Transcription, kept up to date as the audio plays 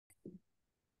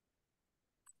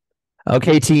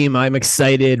Okay, team, I'm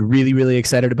excited, really, really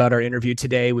excited about our interview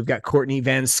today. We've got Courtney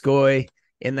Vanscoy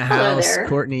in the Hello house. there.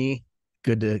 Courtney,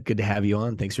 good to have you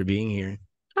on. Thanks for being here.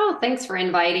 Oh, thanks for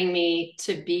inviting me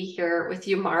to be here with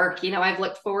you, Mark. I've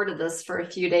looked forward to this for a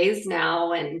few days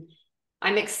now, and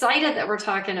I'm excited that we're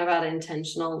talking about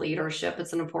intentional leadership.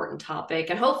 It's an important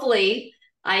topic, and hopefully,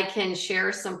 I can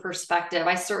share some perspective.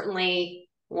 I certainly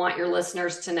want your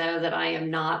listeners to know that I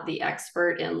am not the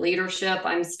expert in leadership.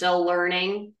 I'm still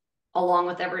learning along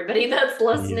with everybody that's Yeah.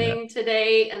 listening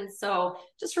today. And so,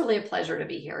 just really a pleasure to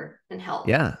be here and help.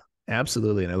 Yeah,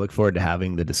 absolutely. And I look forward to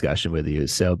having the discussion with you.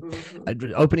 So,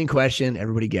 Mhm. opening question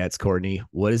everybody gets, Courtney,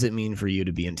 what does it mean for you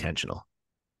to be intentional?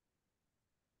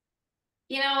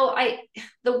 I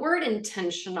the word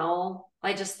intentional,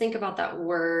 I just think about that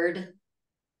word,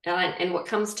 and what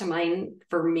comes to mind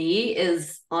for me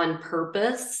is on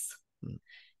purpose.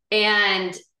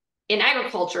 And in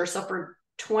agriculture, so for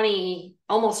 20,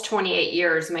 almost 28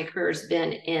 years, my career has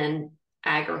been in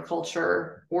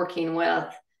agriculture, working with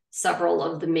several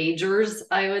of the majors,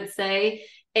 I would say.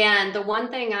 And the one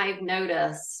thing I've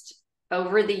noticed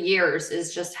over the years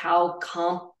is just how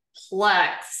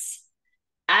complex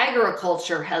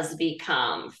agriculture has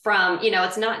become. From,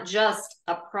 it's not just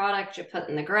a product you put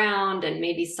in the ground and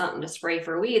maybe something to spray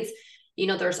for weeds.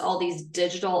 There's all these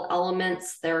digital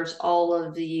elements, there's all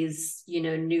of these,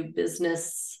 new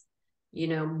business,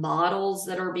 models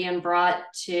that are being brought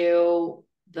to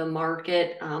the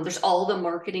market. There's all the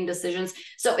marketing decisions.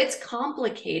 So it's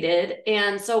complicated.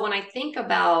 And so when I think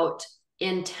about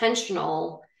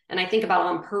intentional and I think about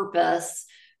on purpose,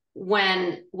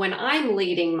 when I'm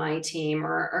leading my team,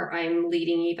 or I'm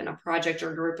leading even a project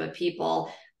or group of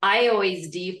people, I always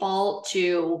default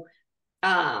to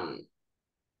um,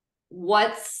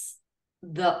 what's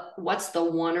the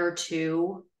one or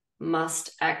two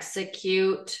must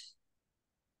execute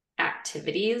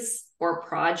activities or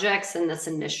projects in this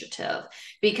initiative,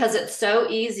 because it's so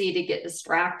easy to get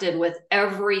distracted with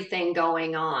everything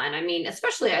going on. I mean,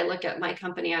 especially I look at my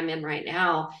company I'm in right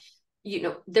now,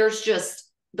 there's just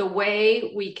the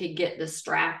way we could get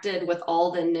distracted with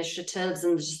all the initiatives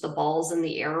and just the balls in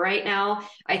the air right now.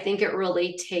 I think it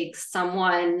really takes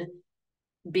someone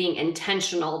being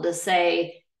intentional to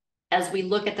say, as we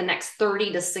look at the next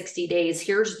 30 to 60 days,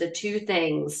 here's the two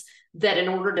things that in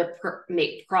order to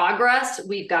make progress,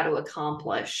 we've got to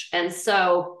accomplish. And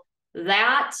so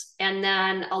that, and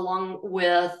then along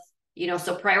with,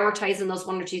 so prioritizing those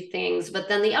one or two things. But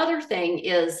then the other thing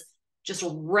is just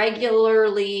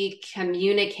regularly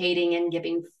communicating and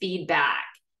giving feedback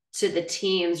to the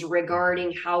teams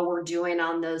regarding how we're doing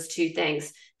on those two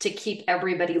things to keep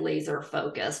everybody laser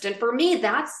focused. And for me,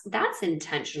 that's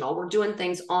intentional. We're doing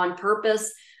things on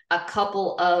purpose. A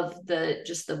couple of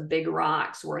the big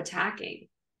rocks we're attacking.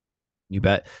 You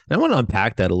bet. And I want to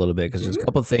unpack that a little bit because there's a Mm-hmm.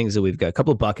 couple of things that we've got, a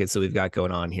couple of buckets that we've got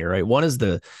going on here, right? One is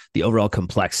the overall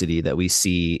complexity that we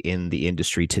see in the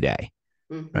industry today,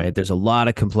 Mm-hmm. right? There's a lot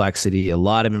of complexity, a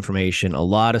lot of information, a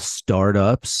lot of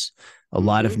startups, a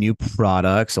lot of Mm-hmm. new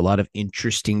products, a lot of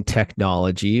interesting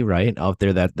technology, right, out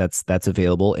there that's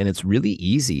available, and it's really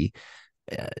easy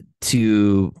uh,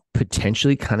 to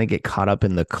potentially kind of get caught up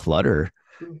in the clutter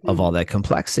of all Mm-hmm. that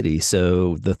complexity.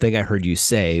 So the thing I heard you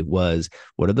say was,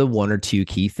 what are the one or two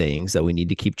key things that we need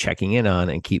to keep checking in on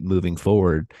and keep moving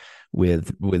forward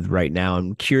with right now?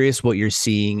 I'm curious what you're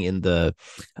seeing in the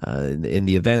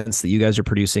events that you guys are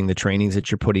producing, the trainings that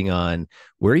you're putting on.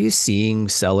 Where are you seeing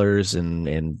sellers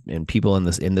and people in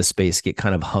this space get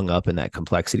kind of hung up in that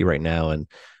complexity right now, and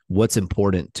what's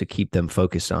important to keep them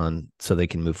focused on so they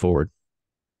can move forward?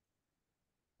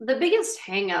 The biggest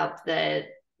hangup that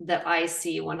I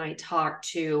see when I talk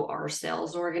to our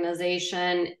sales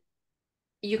organization,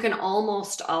 you can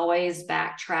almost always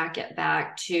backtrack it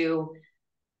back to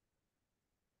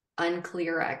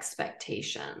unclear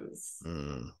expectations.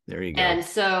 There you go. And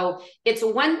so it's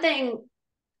one thing,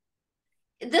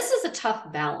 this is a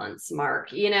tough balance,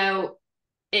 Mark, and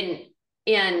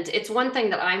and it's one thing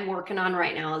that I'm working on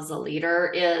right now as a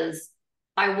leader is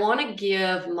I want to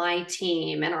give my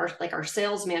team and our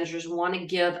sales managers want to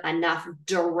give enough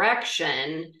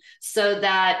direction so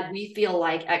that we feel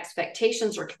like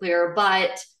expectations are clear.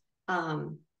 But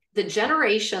um, the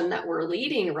generation that we're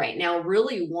leading right now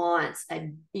really wants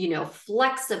a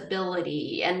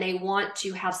flexibility, and they want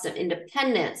to have some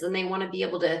independence, and they want to be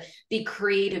able to be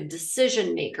creative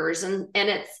decision makers, and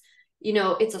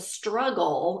it's a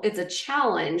struggle, it's a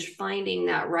challenge finding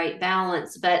that right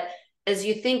balance. But as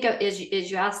you think of, as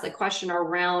you ask the question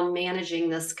around managing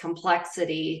this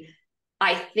complexity,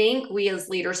 I think we as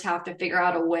leaders have to figure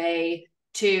out a way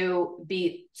to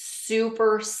be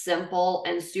super simple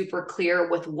and super clear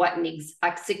with what needs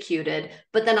executed,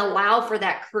 but then allow for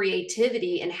that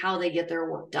creativity in how they get their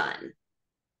work done.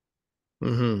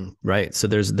 Right. So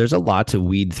there's a lot to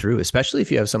weed through, especially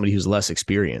if you have somebody who's less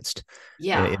experienced in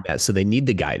Yeah. that. So they need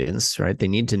the guidance, right? They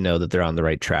need to know that they're on the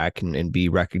right track and be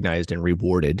recognized and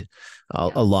rewarded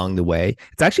Yes. along the way.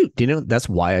 It's actually, that's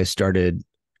why I started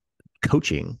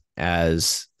coaching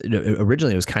as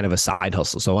originally it was kind of a side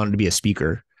hustle. So I wanted to be a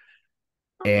speaker.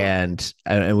 Oh, And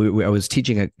I was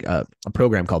teaching a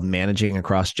program called Managing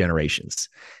Across Generations,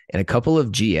 and a couple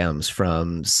of GMs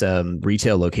from some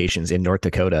retail locations in North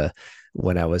Dakota,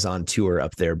 when I was on tour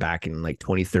up there back in like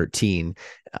 2013,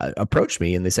 approached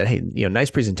me and they said, "Hey,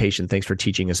 nice presentation. Thanks for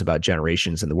teaching us about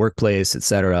generations in the workplace, et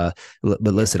cetera. But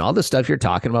yeah. listen, all the stuff you're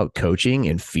talking about, coaching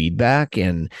and feedback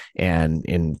and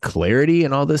clarity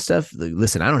and all this stuff.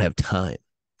 Listen, I don't have time."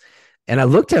 And I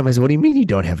looked at him. I said, "What do you mean you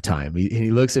don't have time?" And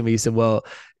he looks at me. He said, "Well,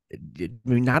 I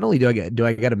mean, not only do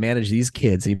I got to manage these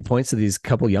kids." He points to these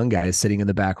couple young guys sitting in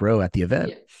the back row at the event.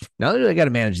 Yeah. Not only do I got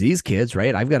to manage these kids,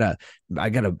 right?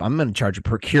 I'm in charge of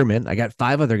procurement. I got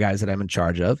 5 other guys that I'm in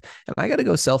charge of, and I got to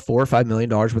go sell $4 or $5 million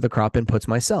worth of crop inputs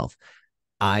myself.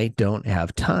 I don't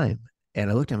have time. And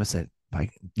I looked at him and said,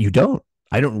 "You don't.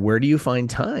 I don't. Where do you find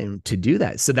time to do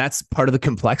that?" So that's part of the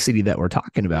complexity that we're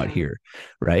talking about Yeah. here,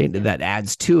 right? Yeah. That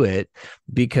adds to it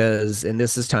because, and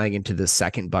this is tying into the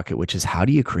second bucket, which is how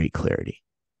do you create clarity?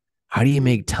 How do you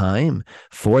make Mm. time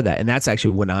for that? And that's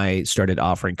actually when I started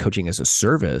offering coaching as a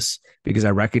service, because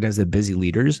I recognize that busy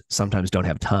leaders sometimes don't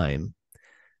have time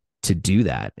to do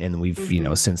that. And we've,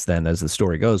 Mm-hmm. since then, as the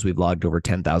story goes, we've logged over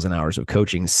 10,000 hours of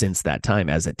coaching since that time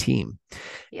as a team.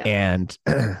 Yeah. And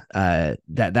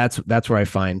that's where I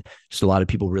find just a lot of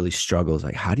people really struggle. Is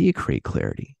like, how do you create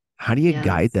clarity? How do you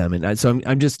guide Yes. them? And so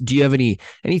I'm just, do you have any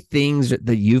things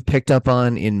that you've picked up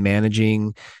on in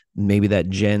managing maybe that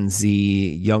Gen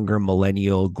Z, younger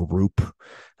millennial group,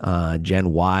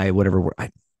 Gen Y, whatever? Yeah.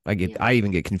 I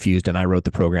even get confused, and I wrote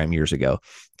the program years ago.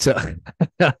 So,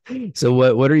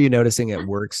 so what are you noticing at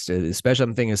works, especially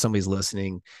I'm thinking if somebody's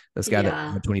listening that's got a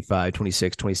Yeah. 25,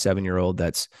 26, 27-year-old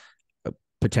that's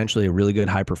potentially a really good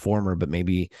high performer, but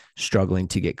maybe struggling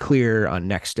to get clear on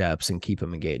next steps and keep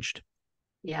them engaged.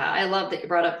 Yeah. I love that you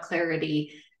brought up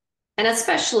clarity. And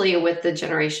especially with the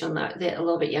generation that the a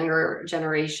little bit younger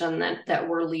generation that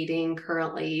we're leading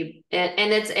currently.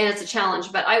 And it's a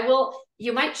challenge, but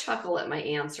you might chuckle at my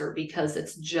answer because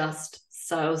it's just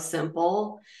so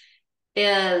simple.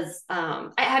 Is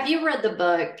have you read the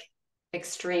book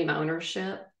Extreme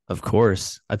Ownership? Of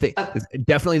course. I think Uh, it's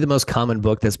definitely the most common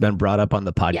book that's been brought up on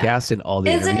the yeah. podcast in all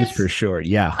the Is interviews it? for sure.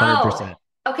 Yeah, Oh, 100%.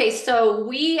 okay. So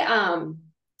we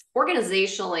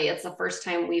organizationally, it's the first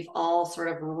time we've all sort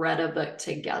of read a book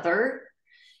together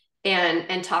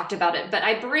and talked about it. But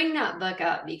I bring that book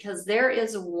up because there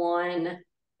is one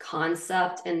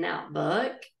concept in that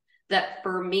book that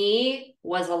for me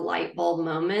was a light bulb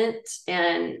moment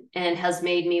and has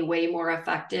made me way more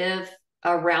effective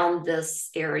around this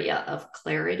area of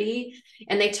clarity.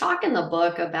 And they talk in the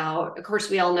book about, of course,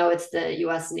 we all know it's the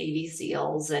US Navy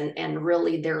SEALs and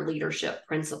really their leadership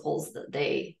principles that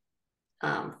they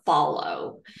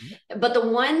follow. But the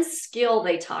one skill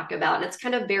they talk about, and it's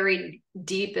kind of buried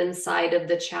deep inside of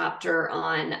the chapter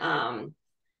on,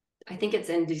 I think it's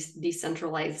in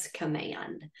decentralized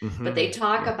command, but they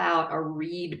talk Yeah. about a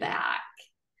read back.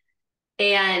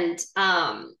 And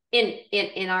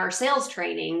in our sales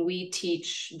training, we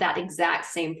teach that exact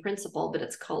same principle, but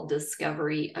it's called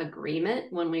discovery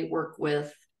agreement when we work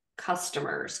with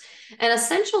customers. And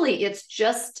essentially, it's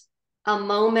just a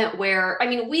moment where, I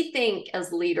mean, we think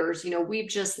as leaders, we've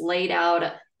just laid out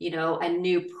a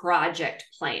new project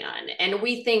plan, and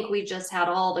we think we just had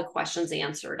all the questions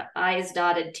answered, I's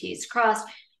dotted, T's crossed.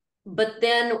 But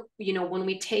then, when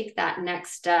we take that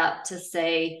next step to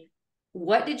say,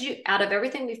 what did you, out of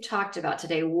everything we've talked about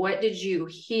today, what did you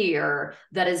hear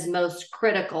that is most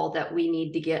critical that we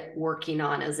need to get working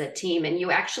on as a team? And you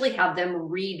actually have them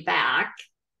read back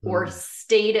or Mm.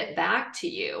 state it back to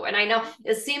you. And I know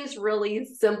it seems really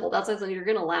simple. That's why you're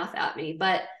going to laugh at me.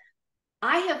 But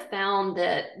I have found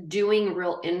that doing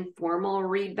real informal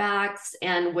readbacks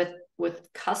and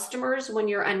with customers, when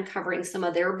you're uncovering some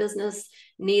of their business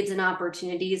needs and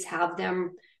opportunities, have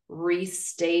them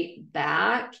restate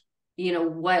back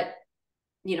what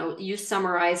you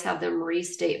summarize, have them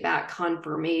restate back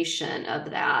confirmation of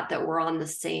that we're on the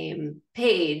same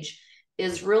page,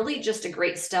 is really just a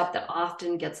great step that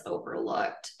often gets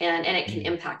overlooked, and it can Mm.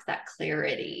 impact that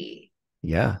clarity.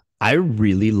 Yeah. I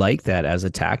really like that as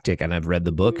a tactic. And I've read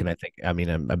the book, and Mm-hmm. I think, I mean,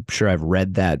 I'm sure I've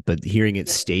read that, but hearing it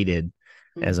Yeah. stated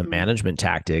as a Mm-hmm. management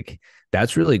tactic,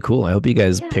 That's really cool. I hope you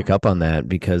guys pick Yeah. up on that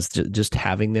because just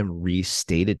having them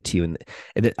restate it to you,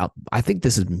 I think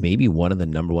this is maybe one of the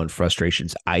number one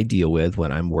frustrations I deal with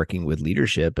when I'm working with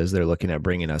leadership as they're looking at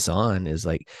bringing us on is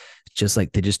like, just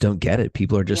like they just don't get it.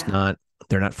 People are just Yeah. not,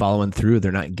 they're not following through.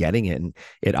 They're not getting it. And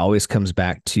it always comes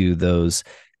back to those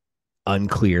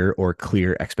unclear or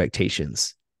clear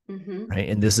expectations. Mm-hmm. Right.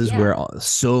 And this is where Yeah.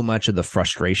 so much of the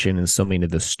frustration and so many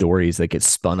of the stories that get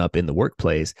spun up in the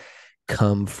workplace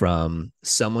come from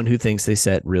someone who thinks they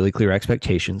set really clear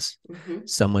expectations, Mm-hmm.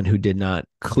 someone who did not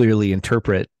clearly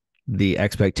interpret the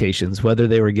expectations, whether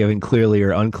they were given clearly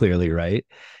or unclearly, right?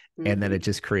 And then it Mm-hmm.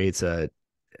 just creates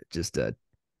just a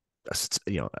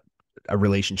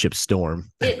relationship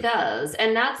storm. It does.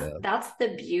 And that's Yeah. that's the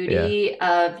Yeah. beauty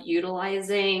of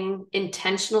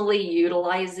intentionally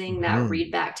utilizing that Mm-hmm.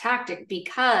 readback tactic,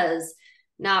 because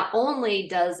not only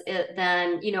does it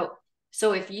then,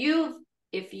 so if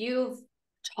you've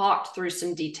talked through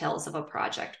some details of a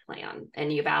project plan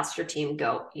and you've asked your team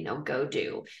go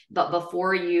do, but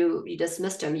before you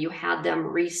dismissed them, you had them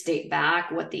restate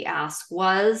back what the ask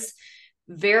was.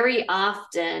 Very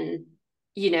often,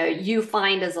 you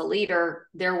find as a leader,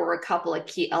 there were a couple of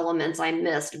key elements I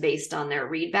missed based on their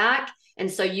readback.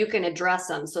 And so you can address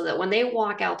them so that when they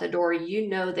walk out the door,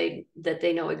 that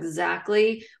they know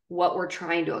exactly what we're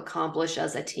trying to accomplish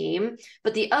as a team.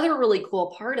 But the other really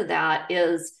cool part of that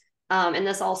is, and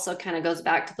this also kind of goes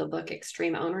back to the book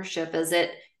Extreme Ownership, is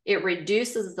it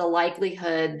reduces the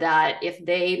likelihood that if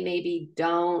they maybe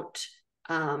don't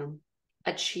um,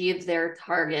 achieve their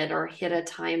target or hit a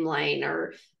timeline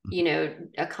or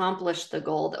accomplish the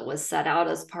goal that was set out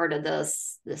as part of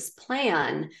this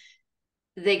plan,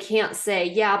 they can't say,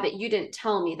 yeah, but you didn't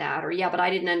tell me that, or yeah, but I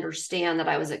didn't understand that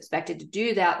I was expected to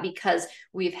do that, because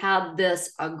we've had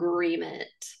this agreement,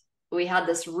 we had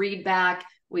this read back,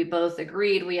 we both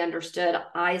agreed, we understood,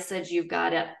 I said you've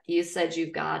got it, you said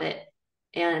you've got it.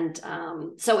 And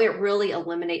so it really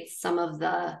eliminates some of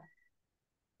the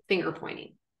finger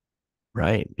pointing,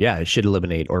 Right. Yeah. It should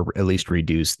eliminate or at least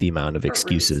reduce the amount of or reduce.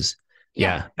 excuses.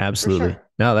 Yeah, Yeah, for absolutely. sure.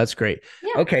 No, that's great.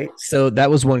 Yeah. Okay. So that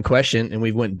was one question and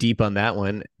we went deep on that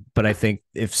one. But I think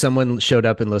if someone showed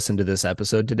up and listened to this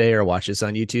episode today or watched this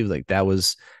on YouTube, like that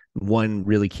was one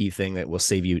really key thing that will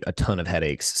save you a ton of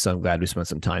headaches. So I'm glad we spent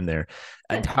some time there.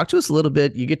 And Good. talk to us a little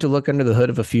bit. You get to look under the hood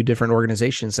of a few different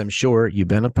organizations. I'm sure you've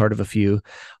been a part of a few.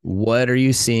 What are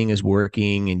you seeing as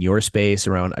working in your space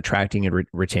around attracting and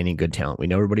retaining good talent? We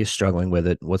know everybody's struggling with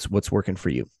it. What's working for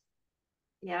you?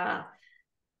 Yeah.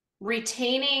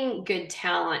 Retaining good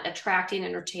talent, attracting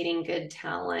and retaining good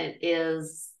talent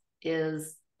is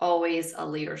always a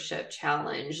leadership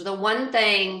challenge. The one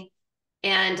thing,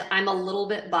 and I'm a little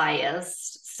bit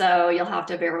biased, so you'll have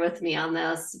to bear with me on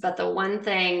this, but the one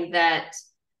thing that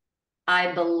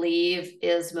I believe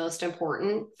is most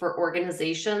important for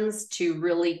organizations to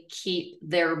really keep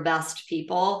their best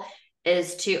people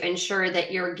is to ensure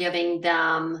that you're giving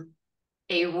them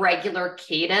a regular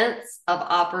cadence of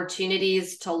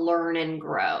opportunities to learn and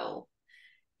grow.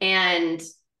 And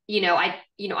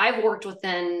I've worked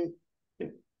within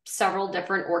several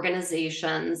different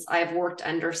organizations. I've worked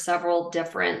under several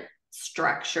different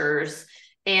structures.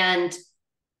 And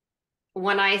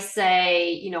when I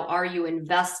say, are you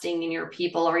investing in your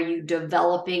people? Are you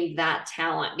developing that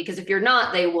talent? Because if you're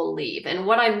not, they will leave. And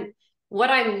what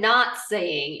I'm not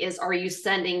saying is, are you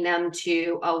sending them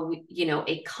to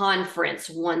a conference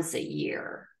once a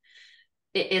year?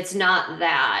 It's not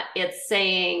that. It's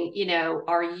saying,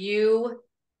 are you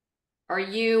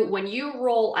when you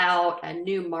roll out a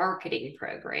new marketing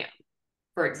program,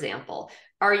 for example,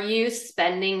 are you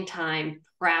spending time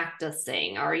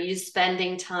practicing? Are you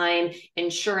spending time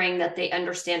ensuring that they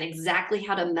understand exactly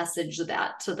how to message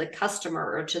that to the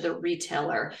customer or to the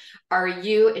retailer? Are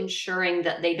you ensuring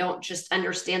that they don't just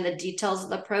understand the details of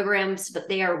the programs, but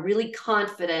they are really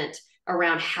confident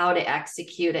around how to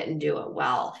execute it and do it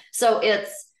well? So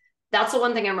that's the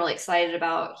one thing I'm really excited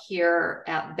about here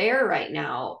at Bear right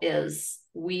now is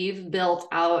we've built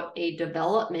out a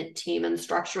development team and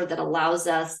structure that allows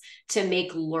us to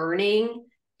make learning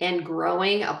and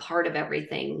growing a part of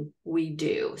everything we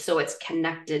do. So it's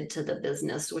connected to the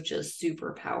business, which is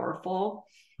super powerful.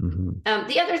 Mm-hmm.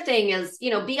 The other thing is,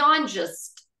 beyond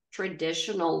just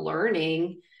traditional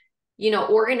learning,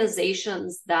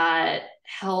 organizations that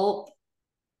help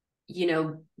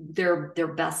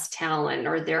their best talent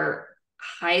or their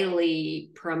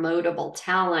highly promotable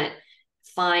talent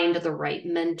find the right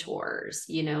mentors,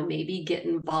 maybe get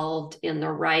involved in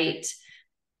the right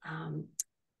um,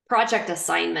 project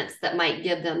assignments that might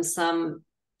give them some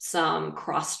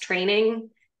cross training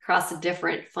across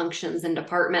different functions and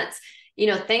departments.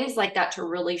 things like that to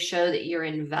really show that you're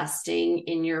investing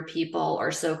in your people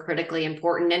are so critically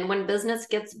important. And when business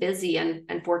gets busy, and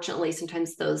unfortunately,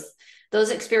 sometimes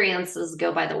those experiences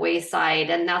go by the wayside,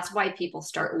 and that's why people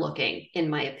start looking, in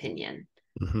my opinion.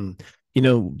 Mm-hmm.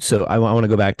 So I want to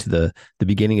go back to the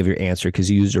beginning of your answer, because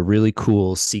you used a really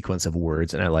cool sequence of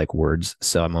words, and I like words,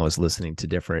 so I'm always listening to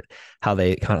different how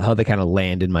they kind of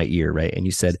land in my ear, right? And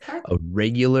you said Sure. a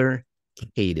regular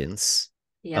cadence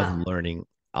of Yeah. learning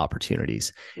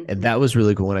opportunities, and Mm-hmm. that was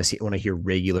really cool when I hear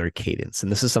regular cadence, and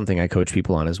this is something I coach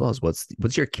people on as well. Is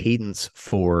what's your cadence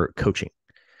for coaching?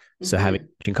 So having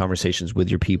Mm-hmm. conversations with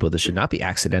your people, this should not be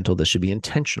accidental. This should be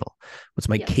intentional. What's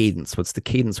my Yes. cadence? What's the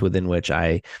cadence within which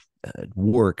I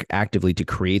work actively to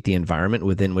create the environment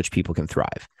within which people can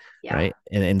thrive? Yeah. Right.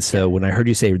 And so Yep. when I heard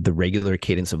you say the regular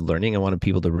cadence of learning, I wanted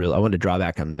to draw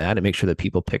back on that and make sure that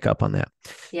people pick up on that.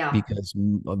 Yeah. Because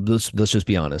let's just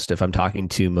be honest. If I'm talking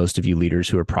to most of you leaders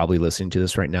who are probably listening to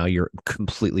this right now, you're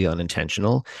completely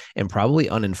unintentional and probably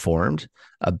uninformed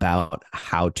about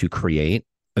how to create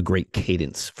a great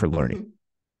cadence for learning.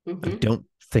 Mm-hmm. I Mm-hmm. don't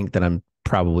think that I'm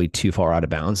probably too far out of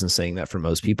bounds in saying that for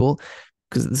most people,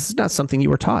 because this is not something you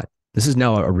were taught. This is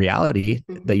now a reality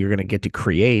that Mm-hmm. you're going to get to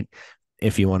create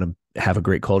if you want to have a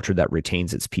great culture that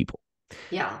retains its people.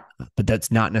 Yeah. But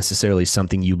that's not necessarily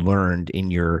something you learned in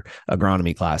your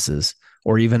agronomy classes,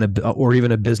 or even a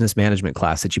business management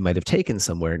class that you might have taken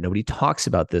somewhere. Nobody talks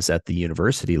about this at the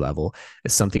university level.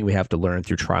 It's something we have to learn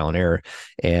through trial and error.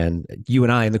 And you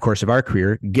and I, in the course of our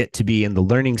career, get to be in the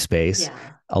learning space Yeah.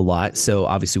 a lot. Mm-hmm. So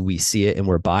obviously we see it and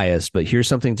we're biased, but here's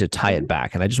something to tie it Mm-hmm.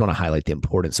 back. And I just want to highlight the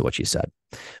importance of what you said,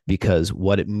 because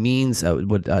what it means,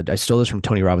 I stole this from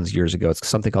Tony Robbins years ago. It's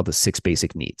something called the 6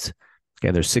 basic needs.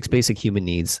 Okay, there's 6 basic human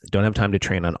needs. Don't have time to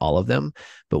train on all of them,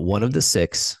 but one of Right. the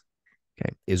six,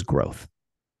 okay, is growth.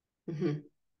 Mm-hmm.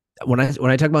 When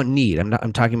I talk about need,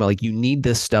 I'm talking about like you need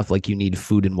this stuff, like you need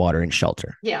food and water and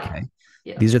shelter. Yeah.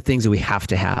 Okay, these are Yes. things that we have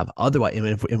to have. Otherwise,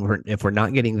 if we're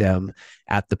not getting them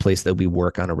at the place that we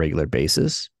work on a regular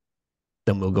basis,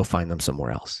 then we'll go find them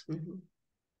somewhere else.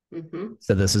 Mm-hmm. Mm-hmm.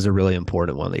 So this is a really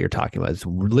important one that you're talking about. It's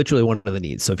literally one of the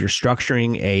needs. So if you're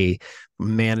structuring a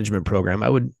management program, I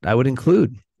would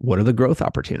include what are the growth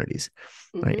opportunities,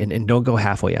 right? Mm-hmm. And don't go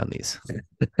halfway on these.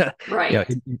 you Right. know,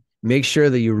 make sure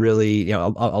that you really, a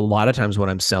lot of times when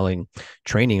I'm selling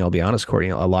training, I'll be honest, Courtney,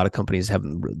 a lot of companies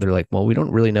they're like, well, we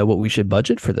don't really know what we should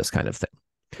budget for this kind of thing,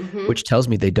 Mm-hmm. which tells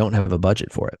me they don't have a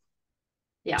budget for it.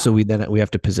 Yeah. So we have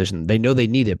to position. They know they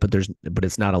need it, but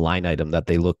it's not a line item that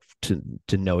they look to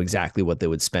know exactly what they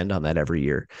would spend on that every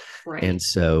year. And Right.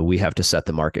 so we have to set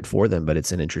the market for them. But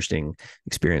it's an interesting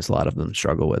experience a lot of them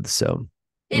struggle with. So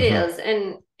It mhm. is.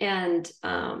 And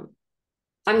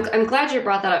I'm glad you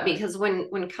brought that up, because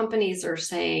when companies are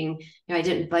saying, I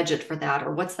didn't budget for that,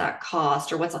 or what's that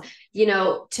cost, or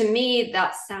to me,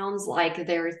 that sounds like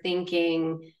they're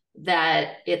thinking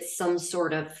that it's some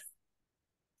sort of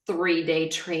 3-day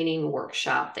training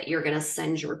workshop that you're going to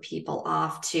send your people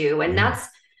off to. And Yeah,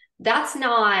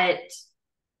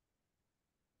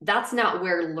 that's not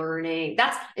where learning,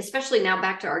 that's especially now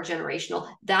back to our generational,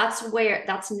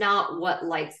 that's not what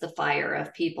lights the fire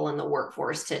of people in the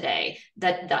workforce today,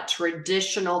 that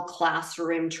traditional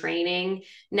classroom training.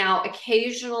 Now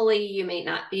occasionally you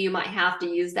might have to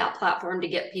use that platform to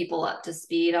get people up to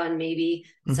speed on maybe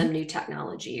mm-hmm. some new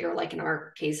technology, or like in our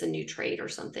case a new trade or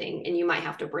something, and you might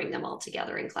have to bring them all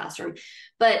together in classroom.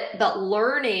 But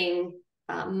learning,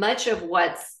 much of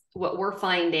what we're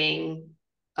finding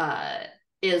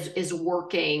is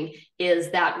working,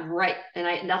 is that right.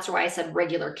 And that's why I said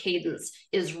regular cadence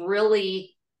is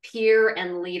really peer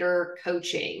and leader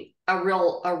coaching, a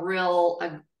real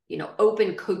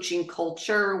open coaching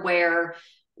culture where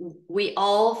we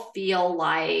all feel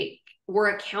like we're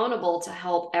accountable to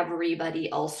help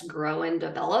everybody else grow and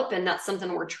develop. And that's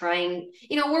something we're trying,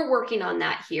 we're working on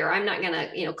that here. I'm not going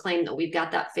to, claim that we've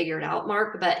got that figured out,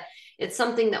 Mark, but it's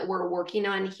something that we're working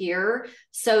on here,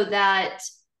 so that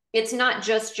it's not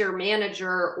just your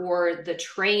manager or the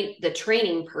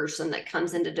training person that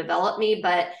comes in to develop me,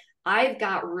 but I've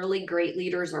got really great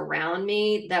leaders around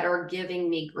me that are giving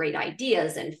me great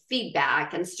ideas and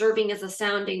feedback, and serving as a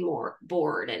sounding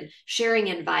board and sharing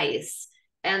advice.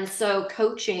 And so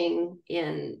coaching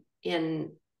in kind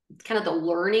of the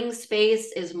learning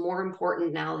space is more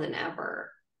important now than ever.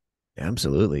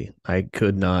 Absolutely. I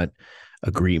could not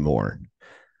agree more.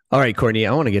 All right, Courtney,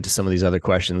 I want to get to some of these other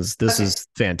questions. This Okay. is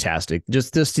fantastic.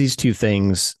 Just these two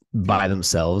things by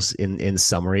themselves, in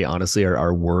summary, honestly,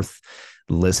 are worth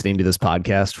listening to this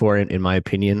podcast for, in my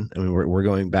opinion. I mean, we're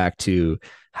going back to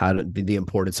the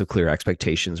importance of clear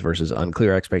expectations versus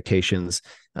unclear expectations,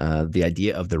 the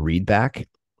idea of the read back,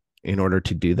 in order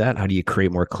to do that? How do you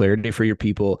create more clarity for your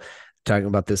people? Talking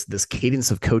about this cadence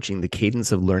of coaching, the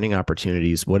cadence of learning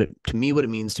opportunities. To me, what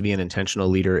it means to be an intentional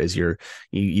leader is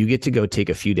you get to go take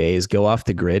a few days, go off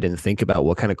the grid, and think about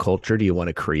what kind of culture do you want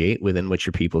to create within which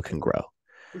your people can grow.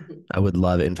 Mhm. I would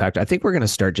love it. In fact, I think we're going to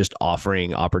start just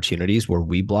offering opportunities where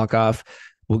we block off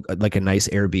like a nice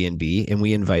Airbnb and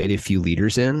we invite a few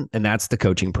leaders in. And that's the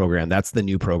coaching program. That's the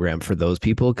new program for those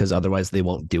people because otherwise they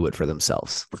won't do it for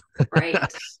themselves. Right.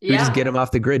 We just get Yeah. them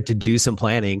off the grid to do some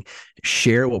planning,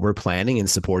 share what we're planning, and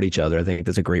support each other. I think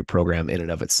that's a great program in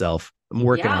and of itself. I'm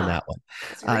working on Yeah. that one.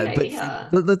 That's a great But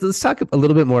idea. let's talk a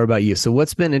little bit more about you. So,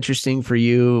 what's been interesting for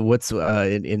you? What's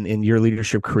in your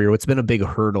leadership career? What's been a big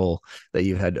hurdle that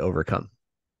you've had to overcome?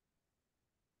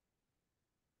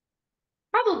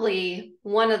 Probably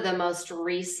one of the most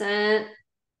recent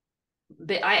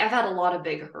I've had a lot of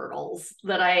big hurdles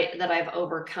that I've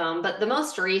overcome, but the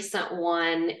most recent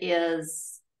one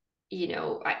is,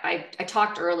 I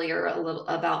talked earlier a little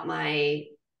about my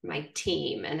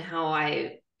team and how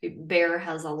Bear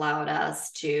has allowed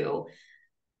us to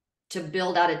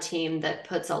build out a team that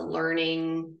puts a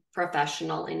learning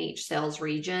professional in each sales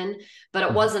region, but it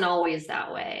Mhm. wasn't always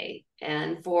that way.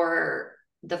 And for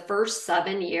the first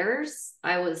 7 years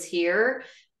I was here,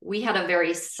 we had a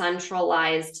very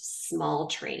centralized small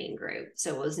training group.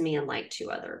 So it was me and like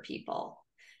two other people.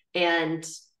 And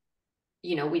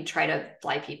we'd try to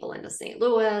fly people into St.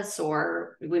 Louis,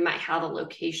 or we might have a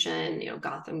location,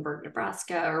 Gothenburg,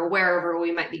 Nebraska, or wherever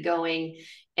we might be going.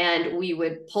 And we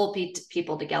would pull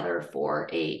people together for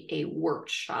a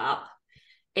workshop.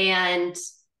 And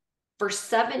for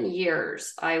 7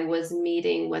 years, I was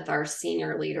meeting with our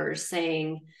senior leaders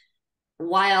saying,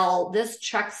 while this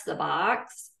checks the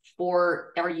box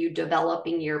for are you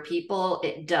developing your people,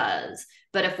 it does.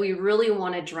 But if we really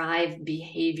want to drive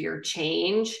behavior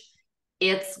change,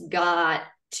 it's got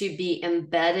to be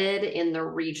embedded in the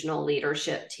regional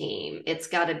leadership team. It's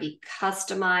got to be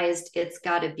customized. It's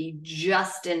got to be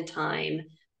just in time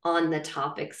on the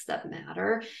topics that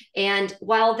matter. And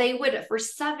while they would, for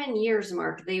 7 years,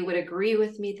 Mark, they would agree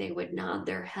with me, they would nod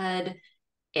their head.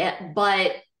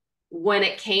 But when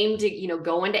it came to,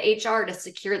 going to HR to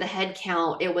secure the head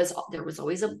count, there was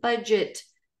always a budget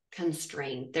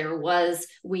constraint.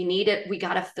 We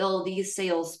got to fill these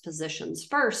sales positions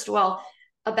first. Well,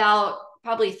 about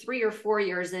probably 3 or 4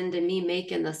 years into me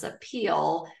making this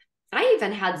appeal, I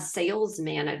even had sales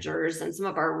managers and some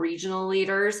of our regional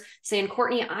leaders saying,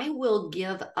 Courtney, I will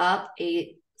give up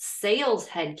a sales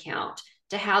headcount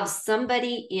to have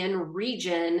somebody in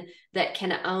region that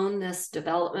can own this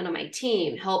development of my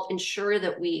team, help ensure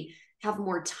that we have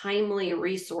more timely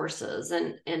resources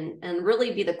and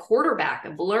really be the quarterback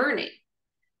of learning.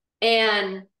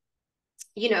 And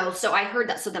so I heard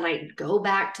that. So then I go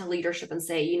back to leadership and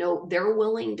say, they're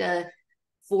willing to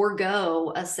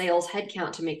forego a sales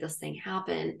headcount to make this thing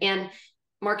happen. And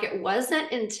Mark, it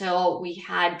wasn't until we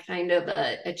had kind of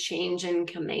a change in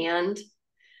command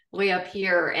way up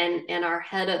here, and our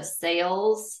head of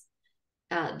sales,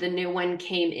 the new one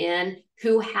came in,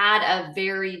 who had a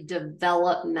very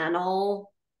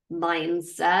developmental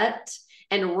mindset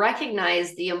and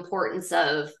recognized the importance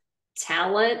of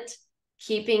talent.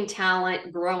 Keeping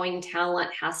talent, growing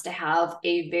talent has to have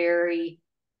a very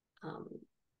um,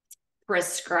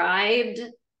 prescribed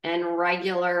and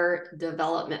regular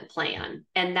development plan.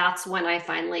 And that's when I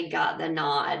finally got the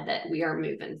nod that we are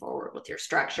moving forward with your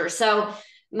structure. So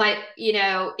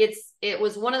it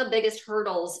was one of the biggest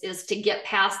hurdles is to get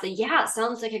past it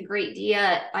sounds like a great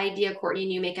idea, Courtney,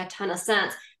 and you make a ton of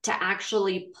sense, to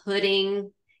actually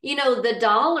putting, the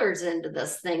dollars into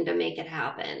this thing to make it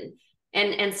happen.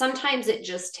 And sometimes it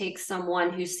just takes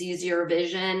someone who sees your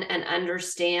vision and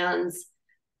understands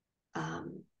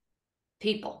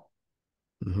people.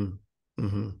 Mm-hmm.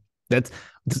 Mm-hmm. That's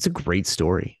that's a great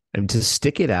story. And to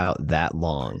stick it out that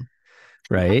long,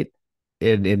 right?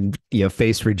 And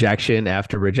face rejection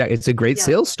after reject. It's a great Yeah.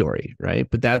 sales story, right?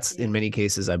 But that's in Yeah. many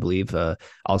cases, I believe,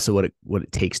 also what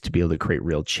it takes to be able to create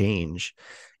real change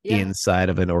Yeah. inside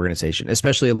of an organization,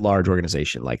 especially a large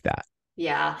organization like that,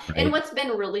 Yeah. And right? what's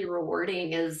been really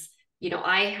rewarding is,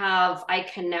 I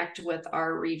connect with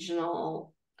our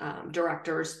regional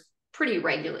directors pretty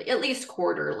regularly, at least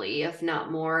quarterly, if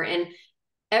not more. And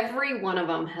every one of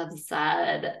them have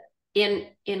said in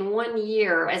 1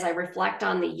 year, as I reflect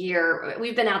on the year,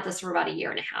 we've been at this for about a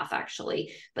year and a half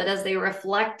actually, but as they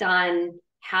reflect on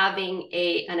having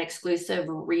an exclusive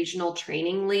regional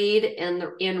training lead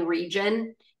in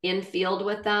region in field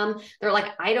with them, they're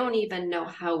like, I don't even know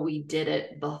how we did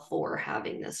it before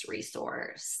having this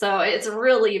resource. So it's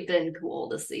really been cool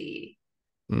to see.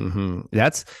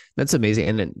 That's amazing.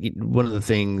 And then one of the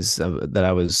things that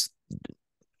I was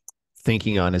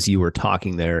thinking on as you were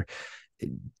talking there,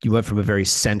 you went from a very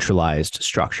centralized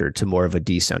structure to more of a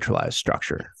decentralized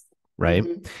structure, right?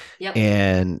 Mm-hmm. Yep.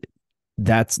 And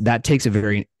that takes a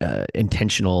very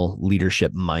intentional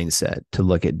leadership mindset to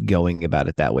look at going about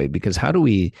it that way. Because how do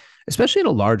we, especially in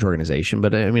a large organization,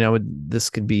 but I mean,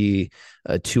 this could be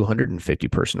a 250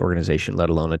 person organization, let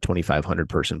alone a 2,500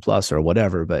 person plus or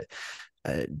whatever. But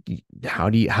uh, how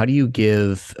do you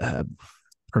give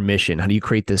permission? How do you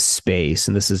create this space?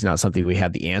 And this is not something we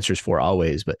have the answers for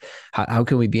always, but how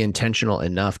can we be intentional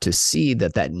enough to see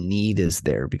that that need is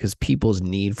there? Because people's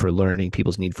need for learning,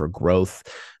 people's need for growth,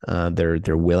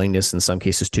 their willingness in some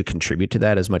cases to contribute to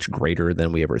that is much greater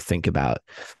than we ever think about.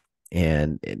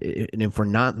 And if we're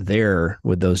not there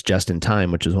with those just in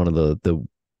time, which is one of the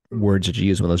words that you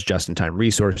use, one of those just in time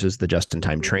resources, the just in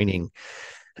time training,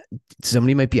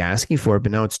 somebody might be asking for it,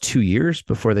 but now it's 2 years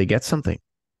before they get something,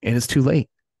 and it's too late.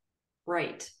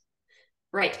 Right.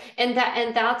 Right. And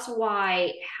that's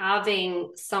why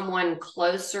having someone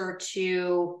closer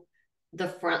to the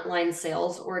frontline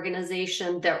sales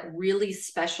organization that really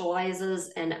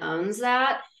specializes and owns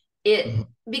that, Mhm. it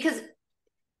because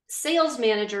sales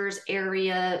managers,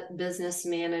 area business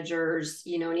managers,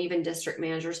 and even district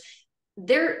managers,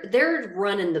 they're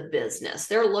running the business.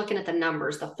 They're looking at the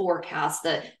numbers, the forecast,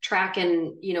 the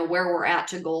tracking, where we're at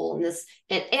to goal, and this,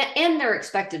 and they're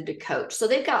expected to coach. So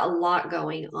they've got a lot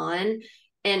going on,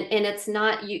 and it's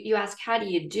not, you ask, how do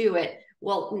you do it?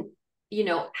 Well,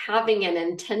 having an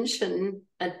intention,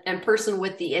 a person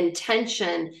with the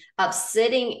intention of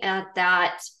sitting at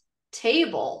that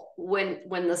table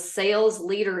when the sales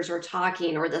leaders are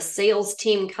talking, or the sales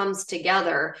team comes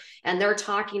together and they're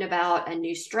talking about a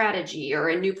new strategy or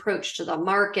a new approach to the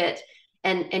market,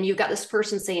 and you've got this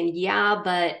person saying, yeah,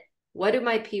 but what do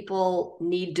my people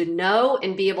need to know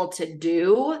and be able to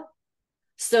do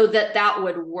so that that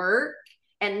would work?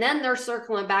 And then they're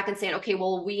circling back and saying, okay,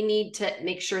 well, we need to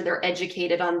make sure they're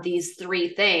educated on these three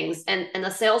things. And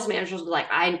the sales managers were like,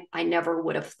 I never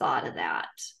would have thought of that.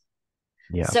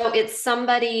 Yeah. So it's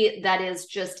somebody that is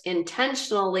just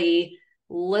intentionally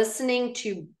listening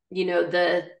to,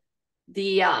 the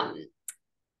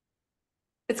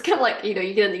it's kind of like, you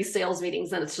get in these sales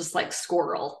meetings and it's just like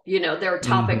squirrel, they're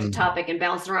topic to Mm-hmm. topic and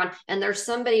bouncing around. And there's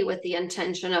somebody with the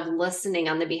intention of listening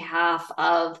on the behalf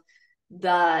of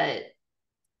the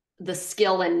the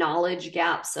skill and knowledge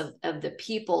gaps of the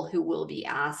people who will be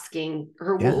asking,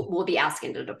 or Yeah. will be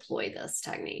asking to deploy this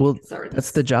technique Well, or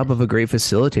that's the this. job of a great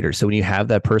facilitator. So when you have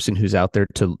that person who's out there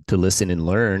to listen and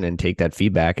learn and take that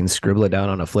feedback and scribble it down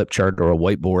on a flip chart or a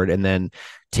whiteboard and then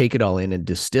take it all in and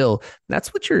distill,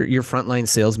 that's what your frontline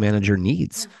sales manager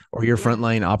needs, or your Yeah.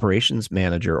 frontline operations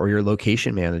manager or your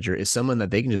location manager is someone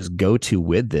that they can just go to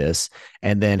with this,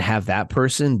 and then have that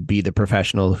person be the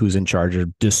professional who's in charge of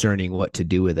discerning what to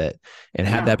do with it, and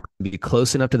have that Yeah. be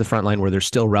close enough to the front line where they're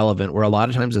still relevant, where a lot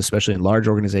of times, especially in large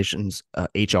organizations,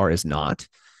 HR is not,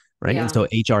 right? And Yeah. so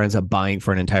HR ends up buying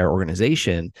for an entire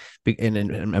organization. And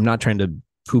I'm not trying to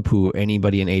poo poo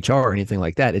anybody in HR or anything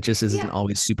like that. It just isn't Yeah.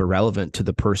 always super relevant to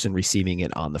the person receiving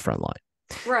it on the front line.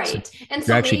 So Right. And you're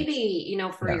so actually, maybe,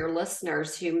 for yeah. your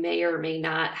listeners who may or may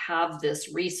not have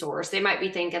this resource, they might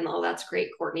be thinking, oh, that's great,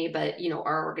 Courtney, but,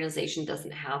 our organization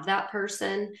doesn't have that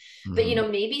person. But,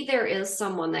 Mm-hmm. maybe there is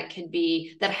someone that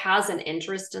has an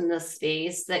interest in this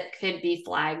space that could be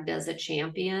flagged as a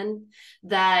champion,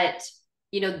 that,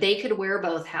 they could wear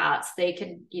both hats. They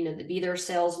could, be their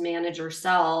sales manager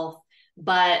self,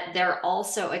 but they're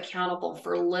also accountable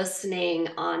for listening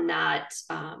on that,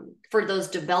 for those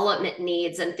development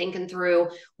needs, and thinking through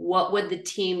what would the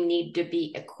team need to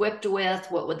be equipped with,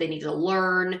 what would they need to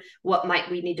learn, what might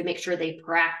we need to make sure they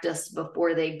practice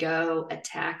before they go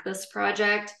attack this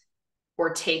project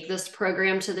or take this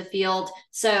program to the field.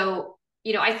 So,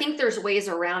 I think there's ways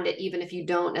around it, even if you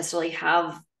don't necessarily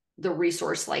have the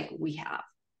resource like we have.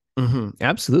 Mm-hmm.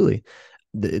 Absolutely.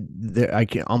 I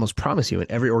can almost promise you,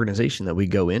 in every organization that we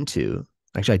go into,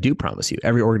 actually, I do promise you,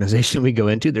 every organization we go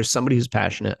into, there's somebody who's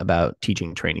passionate about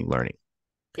teaching, training, learning.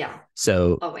 Yeah,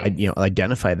 So I, always.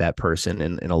 identify that person,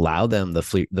 and allow them the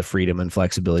freedom and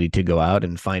flexibility to go out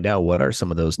and find out what are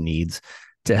some of those needs,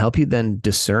 to help you then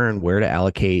discern where to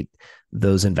allocate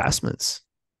those investments.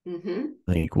 Mm-hmm.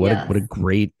 Like what Yes. a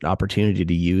great opportunity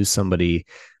to use somebody.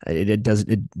 It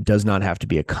does not have to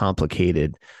be a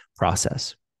complicated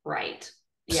process. Right.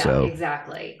 Yeah, So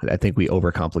exactly. I think we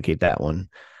overcomplicate that one.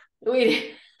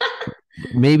 We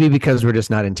Maybe because we're just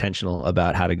not intentional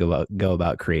about how to go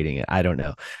about creating it. I don't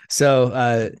know.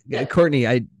 So, Yeah. Courtney,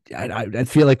 I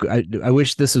feel like I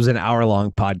wish this was an hour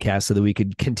long podcast so that we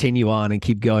could continue on and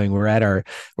keep going. We're at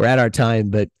our time,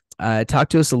 but talk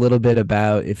to us a little bit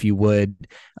about, if you would,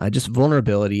 just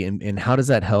vulnerability, and how does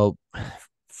that help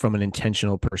from an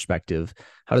intentional perspective?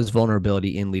 How does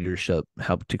vulnerability in leadership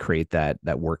help to create that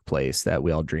workplace that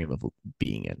we all dream of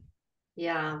being in?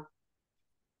 Yeah.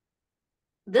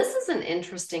 This is an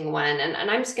interesting one. And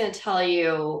I'm just going to tell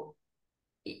you,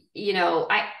 when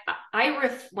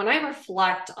I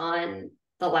reflect on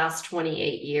the last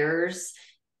 28 years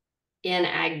in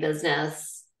ag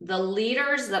business, the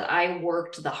leaders that I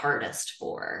worked the hardest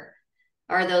for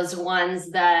are those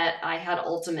ones that I had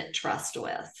ultimate trust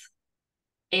with.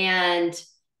 And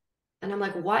and I'm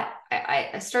like, why?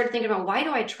 I started thinking about, why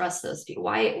do I trust those people?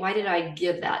 Why did I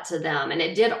give that to them? And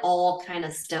it did all kind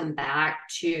of stem back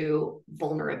to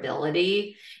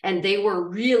vulnerability. And they were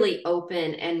really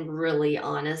open and really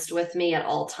honest with me at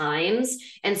all times.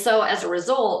 And so as a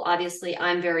result, obviously,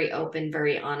 I'm very open,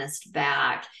 very honest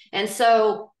back. And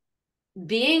so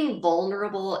being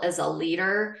vulnerable as a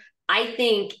leader, I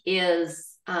think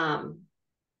it's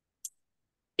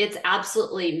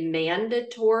absolutely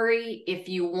mandatory if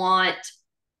you want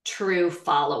true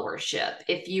followership.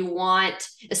 If you want,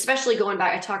 especially going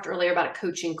back, I talked earlier about a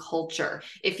coaching culture.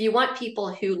 If you want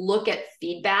people who look at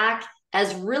feedback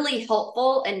as really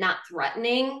helpful and not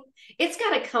threatening, it's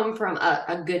got to come from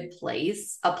a good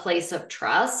place, a place of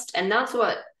trust. And that's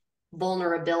what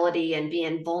vulnerability and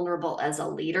being vulnerable as a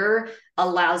leader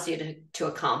allows you to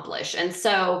accomplish. And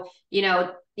so,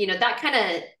 that kind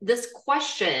of, this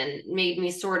question made me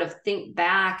sort of think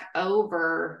back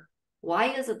over,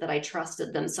 why is it that I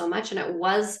trusted them so much? And it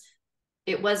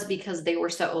was because they were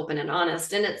so open and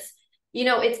honest. And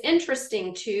it's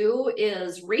interesting too,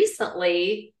 is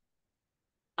recently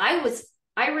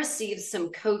I received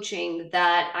some coaching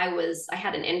that I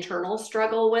had an internal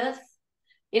struggle with.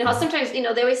 Sometimes, they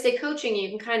always say coaching, you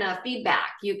can kind of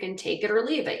feedback, you can take it or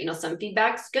leave it. Some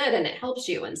feedback's good and it helps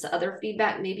you. And so other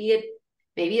feedback, maybe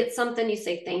it's something you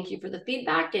say, thank you for the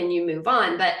feedback, and you move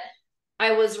on. But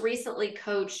I was recently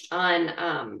coached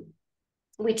on,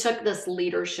 we took this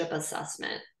leadership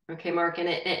assessment. Okay, Mark, and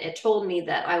it told me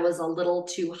that I was a little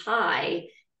too high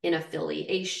in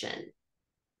affiliation,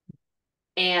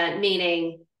 and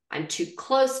meaning I'm too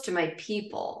close to my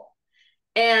people.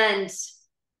 And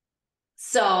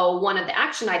so one of the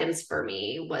action items for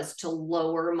me was to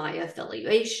lower my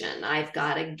affiliation. I've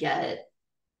got to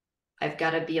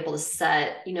be able to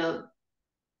set,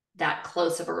 that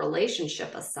close of a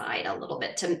relationship aside a little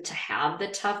bit to have the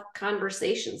tough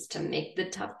conversations, to make the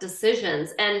tough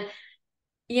decisions. And,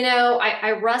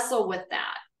 I wrestle with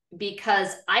that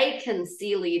because I can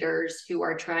see leaders who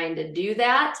are trying to do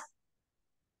that,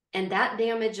 and that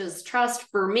damages trust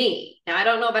for me. Now, I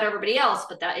don't know about everybody else,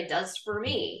 but that it does for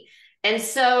me. And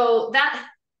so that's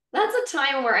a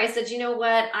time where I said, you know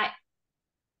what,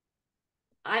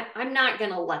 I'm not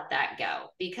going to let that go,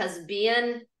 because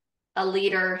being a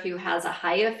leader who has a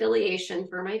high affiliation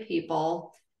for my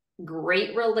people,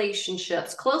 great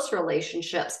relationships, close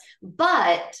relationships,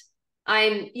 but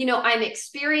I'm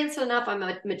experienced enough, I'm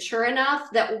mature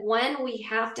enough that when we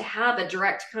have to have a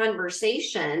direct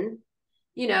conversation,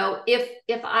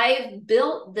 if I've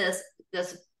built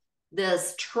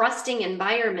this trusting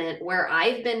environment where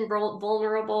I've been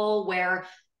vulnerable, where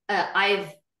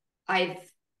I've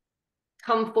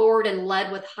come forward and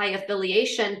led with high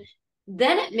affiliation,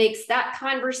 then it makes that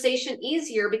conversation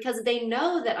easier because they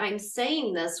know that I'm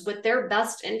saying this with their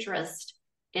best interest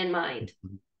in mind.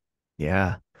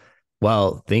 Yeah.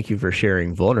 Well, thank you for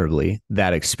sharing vulnerably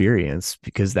that experience,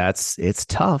 because it's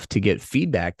tough to get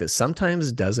feedback that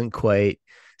sometimes doesn't quite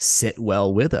sit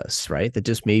well with us, right? That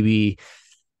just maybe,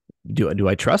 do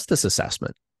I trust this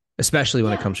assessment? Especially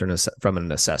when it Yeah. comes from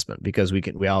an assessment, because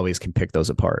we always can pick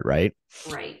those apart, right?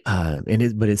 Right.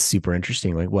 But it's super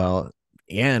interesting. Like, well,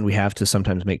 and we have to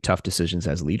sometimes make tough decisions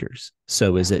as leaders.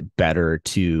 So is Yeah. it better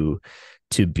to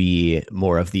be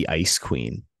more of the ice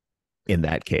queen in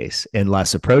that case and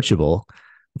less approachable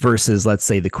versus, let's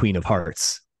say, the queen of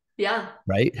hearts, Yeah.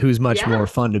 right? Who's much more Yeah.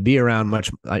 fun to be around.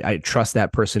 I trust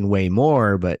that person way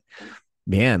more, but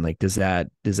man, like, does that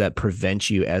prevent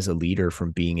you as a leader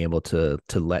from being able to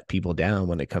let people down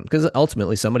when it comes? Because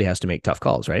ultimately somebody has to make tough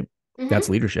calls, right? That's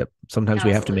Mm-hmm. leadership. Sometimes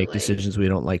we have to make Absolutely. decisions we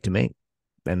don't like to make.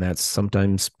 And that's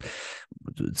sometimes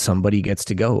somebody gets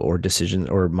to go, or decision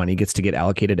or money gets to get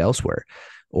allocated elsewhere,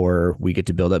 or we get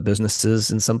to build up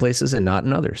businesses in some places and not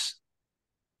in others.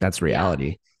 That's Yeah.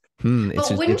 reality. It's But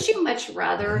just, it's, wouldn't you much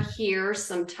rather yeah. hear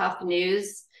some tough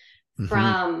news Mm-hmm.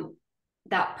 from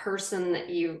that person that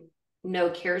you know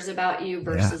cares about you Yeah.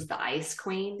 versus the ice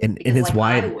queen? And Because it's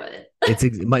like I why would.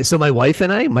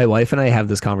 my wife and I have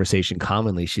this conversation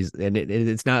commonly.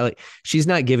 It's not like she's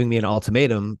not giving me an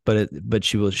ultimatum, but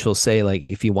she'll say, like,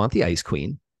 if you want the ice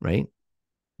queen, right,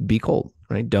 be cold,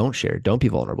 right, don't share, don't be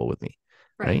vulnerable with me,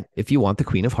 Right. right. If you want the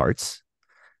queen of hearts,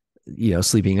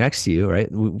 sleeping next to you, right,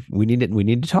 we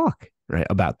need to talk, right,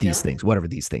 about these Yeah. things, whatever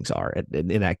these things are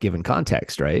in that given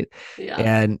context, right.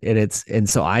 Yeah. And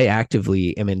so I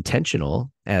actively am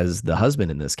intentional as the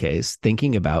husband in this case,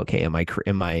 thinking about, okay, am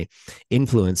I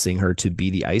influencing her to be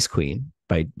the ice queen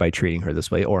by treating her this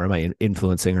way, or am I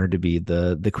influencing her to be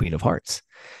the queen of hearts?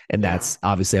 And Yeah. that's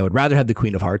obviously, I would rather have the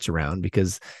queen of hearts around,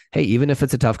 because hey, even if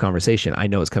it's a tough conversation, I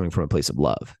know it's coming from a place of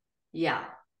love, Yeah.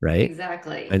 right.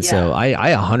 Exactly. And so Yeah.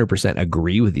 I 100%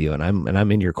 agree with you, and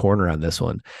I'm in your corner on this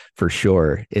one for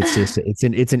sure. It's just it's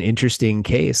an interesting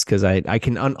case, because I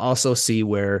can also see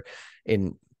where,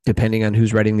 in depending on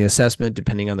who's writing the assessment,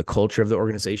 depending on the culture of the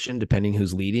organization, depending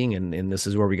who's leading, and this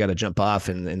is where we got to jump off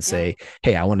and Yeah. say,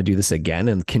 hey, I want to do this again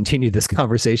and continue this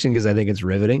conversation, because I think it's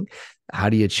riveting. How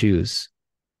do you choose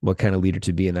what kind of leader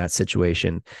to be in that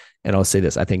situation? And I'll say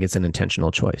this: I think it's an intentional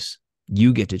choice.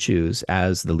 You get to choose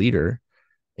as the leader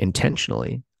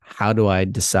intentionally, how do I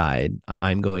decide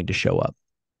I'm going to show up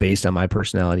based on my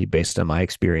personality, based on my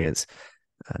experience?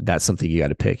 That's something you got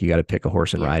to pick. You got to pick a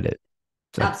horse and Yeah. ride it.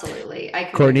 So, Absolutely. I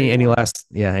couldn't Courtney, agree more.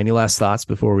 any last thoughts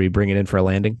before we bring it in for a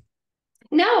landing?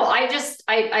 No, I've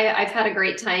had a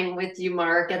great time with you,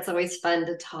 Mark. It's always fun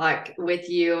to talk with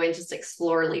you and just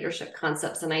explore leadership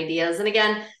concepts and ideas. And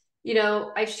again,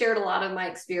 I've shared a lot of my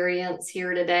experience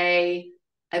here today.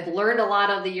 I've learned a lot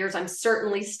of the years. I'm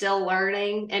certainly still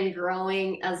learning and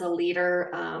growing as a leader,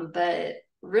 but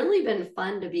really been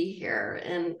fun to be here,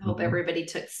 and hope Mm-hmm. everybody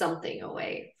took something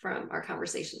away from our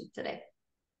conversation today.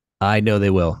 I know they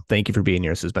will. Thank you for being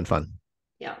here. This has been fun.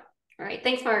 Yeah. All right.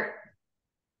 Thanks, Mark.